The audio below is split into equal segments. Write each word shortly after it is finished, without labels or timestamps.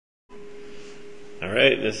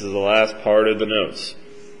Alright, this is the last part of the notes.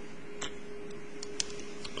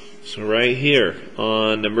 So right here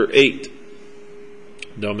on number 8,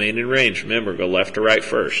 domain and range. Remember, go left to right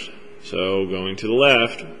first. So going to the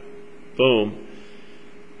left, boom,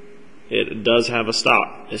 it does have a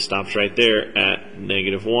stop. It stops right there at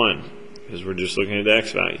 -1 because we're just looking at the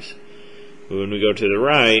x values. When we go to the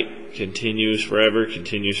right, continues forever,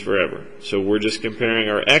 continues forever. So we're just comparing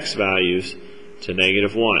our x values to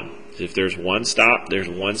 -1. If there's one stop, there's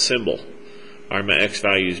one symbol. Are my x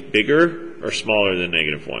values bigger or smaller than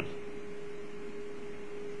 -1?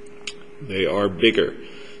 They are bigger.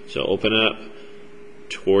 So open up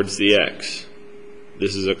towards the x.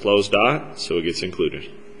 This is a closed dot, so it gets included.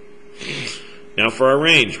 Now for our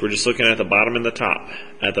range, we're just looking at the bottom and the top.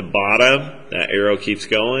 At the bottom, that arrow keeps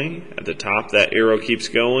going. At the top, that arrow keeps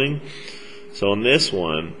going. So on this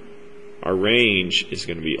one, our range is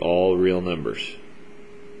going to be all real numbers.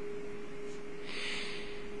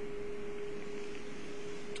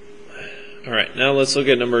 Alright, now let's look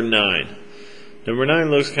at number 9. Number 9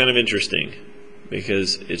 looks kind of interesting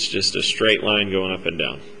because it's just a straight line going up and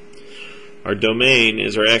down. Our domain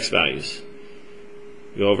is our x values.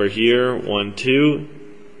 Go over here, 1, 2,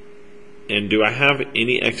 and do I have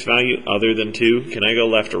any x value other than 2? Can I go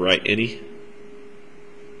left or right any?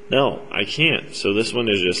 No, I can't. So this one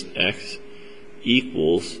is just x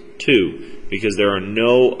equals 2 because there are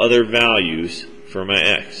no other values for my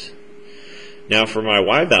x. Now for my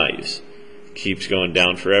y values, keeps going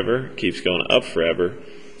down forever, keeps going up forever.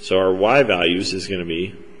 So our y values is going to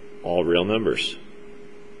be all real numbers.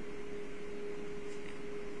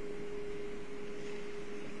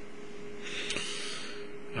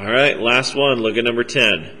 Alright, last one. Look at number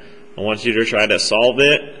 10. I want you to try to solve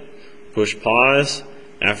it. Push pause.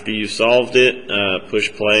 After you solved it,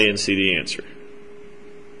 push play and see the answer.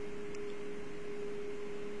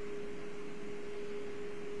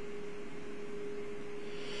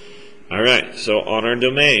 Alright, so on our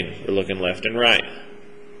domain, we're looking left and right.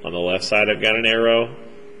 On the left side, I've got an arrow.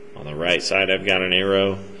 On the right side, I've got an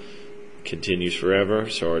arrow. Continues forever,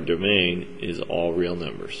 so our domain is all real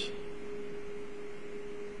numbers.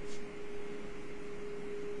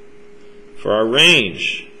 For our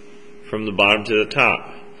range, from the bottom to the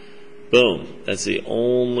top, boom, that's the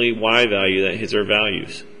only y value that hits our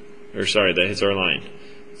values. Or sorry, that hits our line.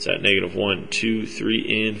 It's at -1, 2,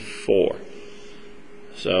 3, and 4.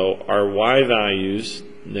 So our y values,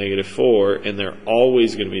 -4, and they're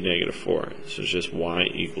always going to be -4. So it's just y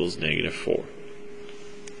equals -4.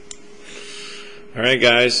 Alright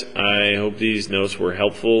guys, I hope these notes were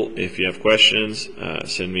helpful. If you have questions,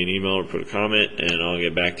 send me an email or put a comment, and I'll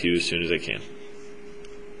get back to you as soon as I can.